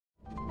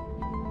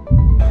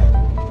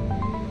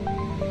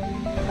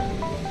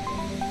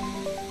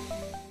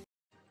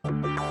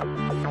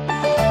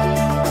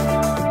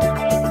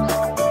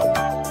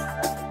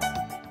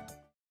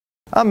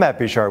I'm Matt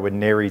Bouchard with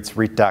NAREIT's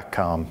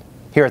REIT.com,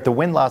 here at the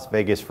Wynn Las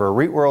Vegas for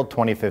REITWorld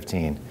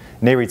 2015,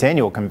 NAREIT's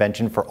annual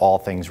convention for all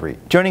things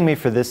REIT. Joining me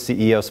for this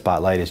CEO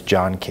Spotlight is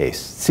John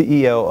Case,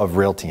 CEO of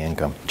Realty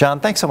Income.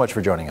 John, thanks so much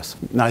for joining us.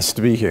 Nice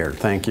to be here.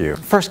 Thank you.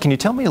 First, can you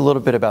tell me a little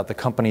bit about the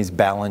company's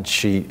balance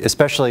sheet,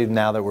 especially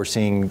now that we're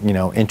seeing,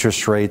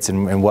 interest rates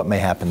and what may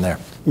happen there?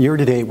 Year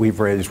to date,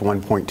 we've raised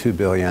 $1.2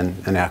 billion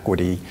in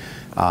equity.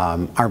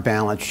 Our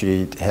balance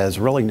sheet has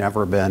really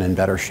never been in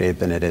better shape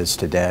than it is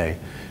today.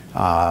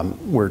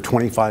 We're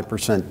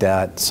 25%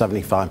 debt,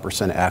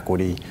 75%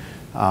 equity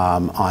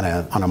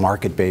on a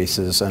market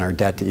basis, and our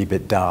debt to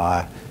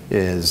EBITDA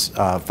is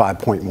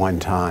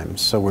 5.1 times.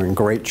 So we're in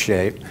great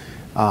shape.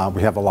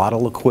 We have a lot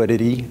of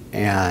liquidity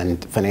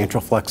and financial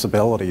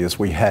flexibility as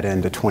we head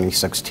into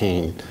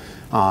 2016.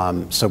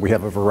 So we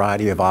have a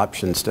variety of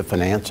options to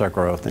finance our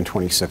growth in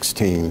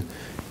 2016.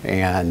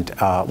 And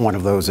one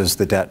of those is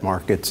the debt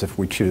markets if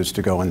we choose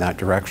to go in that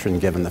direction,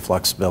 given the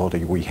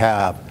flexibility we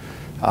have.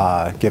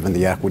 Given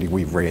the equity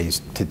we've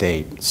raised to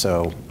date.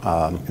 So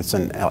it's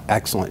in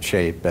excellent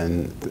shape,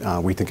 and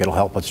we think it'll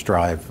help us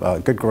drive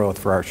good growth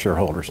for our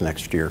shareholders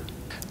next year.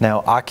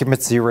 Now,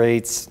 occupancy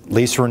rates,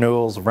 lease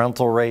renewals,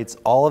 rental rates,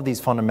 all of these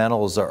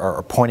fundamentals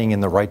are pointing in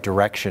the right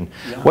direction.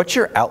 Yeah. What's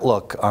your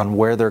outlook on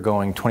where they're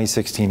going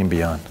 2016 and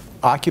beyond?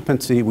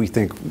 Occupancy, we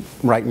think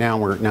right now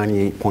we're at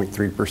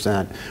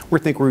 98.3%. We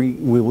think we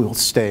will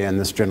stay in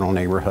this general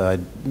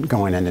neighborhood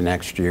going into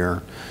next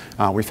year.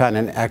 We've had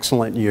an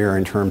excellent year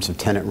in terms of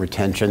tenant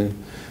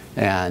retention,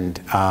 and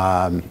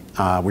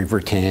we've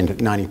retained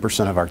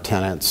 90% of our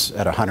tenants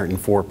at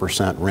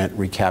 104% rent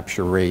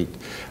recapture rate,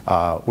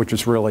 which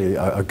is really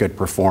a good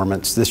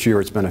performance. This year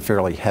it's been a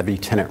fairly heavy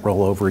tenant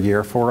rollover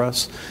year for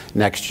us.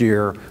 Next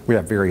year we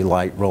have very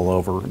light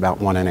rollover, about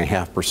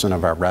 1.5%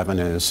 of our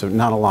revenues, so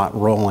not a lot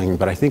rolling,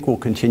 but I think we'll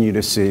continue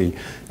to see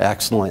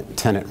excellent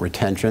tenant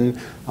retention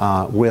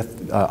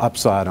with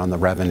upside on the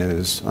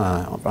revenues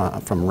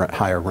from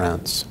higher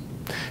rents.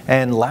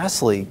 And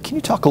lastly, can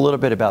you talk a little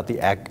bit about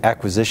the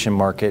acquisition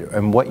market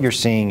and what you're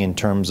seeing in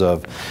terms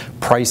of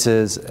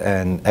prices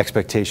and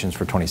expectations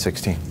for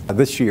 2016?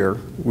 This year,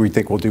 we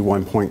think we'll do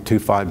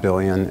 $1.25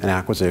 billion in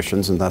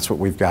acquisitions, and that's what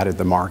we've guided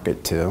the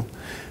market to.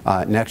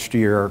 Next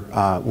year,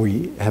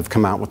 we have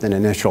come out with an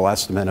initial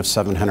estimate of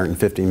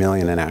 $750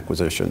 million in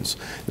acquisitions.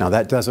 Now,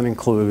 that doesn't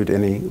include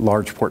any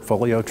large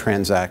portfolio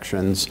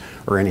transactions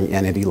or any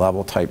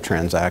entity-level type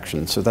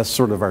transactions. So that's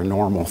sort of our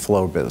normal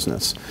flow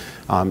business.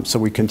 So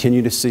we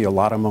continue to see a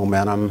lot of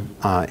momentum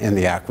in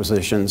the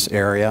acquisitions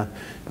area.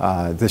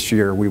 This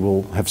year we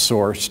will have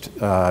sourced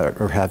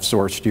or have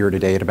sourced year to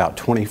date about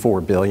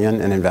 $24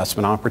 billion in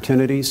investment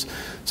opportunities.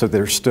 So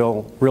there's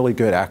still really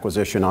good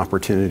acquisition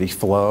opportunity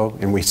flow,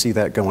 and we see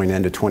that going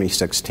into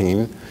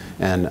 2016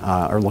 and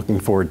are looking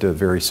forward to a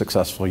very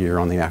successful year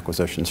on the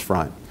acquisitions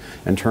front.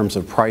 In terms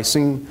of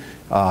pricing,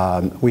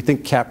 we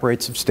think cap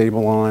rates have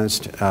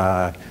stabilized.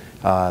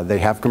 They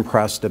have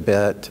compressed a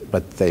bit,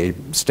 but they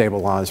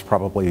stabilized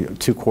probably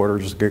 2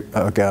 quarters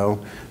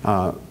ago.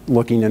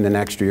 Looking into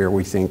next year,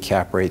 we think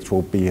cap rates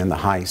will be in the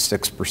high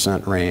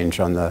 6% range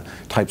on the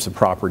types of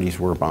properties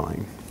we're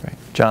buying. Great.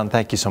 John,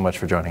 thank you so much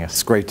for joining us.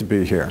 It's great to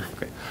be here.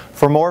 Great.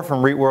 For more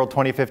from REITWorld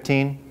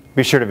 2015,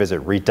 be sure to visit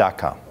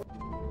REIT.com.